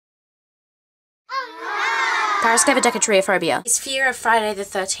Paraskevadecatriophobia is fear of Friday the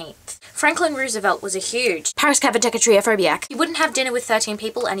 13th. Franklin Roosevelt was a huge Paraskevadecatriophobiac. He wouldn't have dinner with 13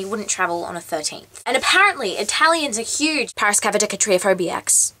 people and he wouldn't travel on a 13th. And apparently Italians are huge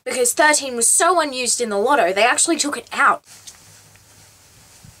Paraskevadecatriophobiacs because 13 was so unused in the lotto they actually took it out.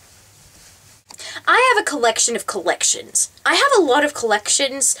 I have a collection of collections. I have a lot of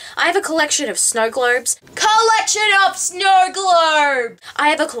collections. I have a collection of snow globes. Collection of snow globes! I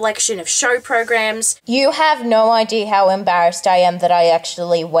have a collection of show programs. You have no idea how embarrassed I am that I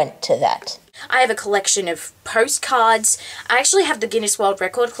actually went to that. I have a collection of postcards. I actually have the Guinness World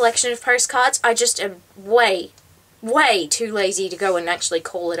Record collection of postcards. I just am way too lazy to go and actually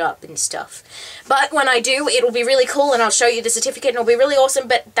call it up and stuff. But when I do, it'll be really cool and I'll show you the certificate and it'll be really awesome,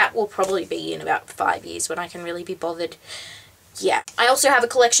 but that will probably be in about 5 years when I can really be bothered. Yeah. I also have a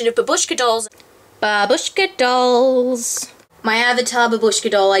collection of babushka dolls. Babushka dolls. My avatar babushka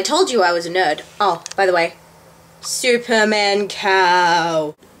doll. I told you I was a nerd. Oh, by the way. Superman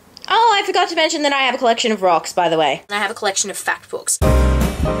cow. Oh, I forgot to mention that I have a collection of rocks, by the way. I have a collection of fact books.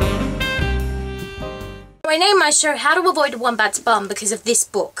 I named my show How to Avoid a Wombat's Bum because of this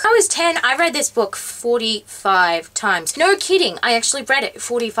book. When I was 10, I read this book 45 times. No kidding, I actually read it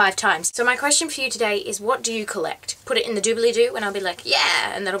 45 times. So my question for you today is, what do you collect? Put it in the doobly-doo and I'll be like,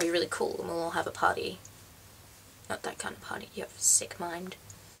 yeah, and that'll be really cool and we'll all have a party. Not that kind of party, you have a sick mind.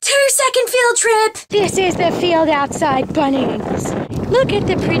 2-second field trip! This is the field outside, bunnies. Look at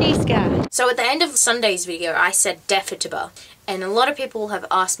the pretty sky. So at the end of Sunday's video, I said DEFTBA. And a lot of people have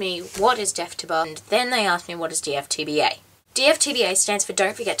asked me, what is DEFTBA? And then they asked me, what is DFTBA? DFTBA stands for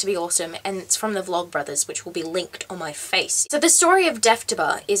Don't Forget to Be Awesome, and it's from the Vlogbrothers, which will be linked on my face. So the story of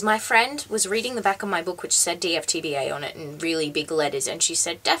DEFTBA is my friend was reading the back of my book, which said DFTBA on it in really big letters, and she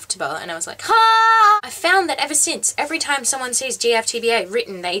said DEFTBA, and I was like, ha! I found that ever since, every time someone sees DFTBA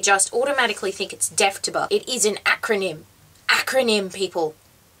written, they just automatically think it's DEFTBA. It is an acronym. Acronym, people.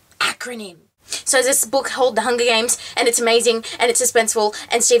 Acronym. So this book called The Hunger Games, and it's amazing, and it's suspenseful,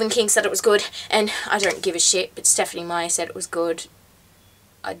 and Stephen King said it was good, and I don't give a shit, but Stephanie Meyer said it was good.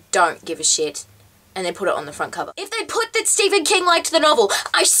 I don't give a shit. And they put it on the front cover. If they put that Stephen King liked the novel,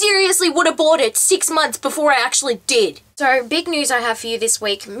 I seriously would have bought it 6 months before I actually did. So, big news I have for you this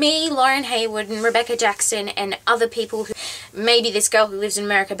week. Me, Lauren Haywood, and Rebecca Jackson, and other people who... Maybe this girl who lives in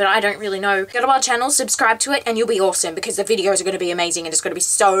America, but I don't really know. Go to our channel, subscribe to it, and you'll be awesome, because the videos are going to be amazing, and it's going to be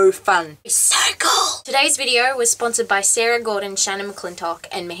so fun. It's so cool! Today's video was sponsored by Sarah Gordon, Shannon McClintock,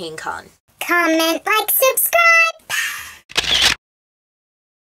 and Maheen Khan. Comment, like, subscribe!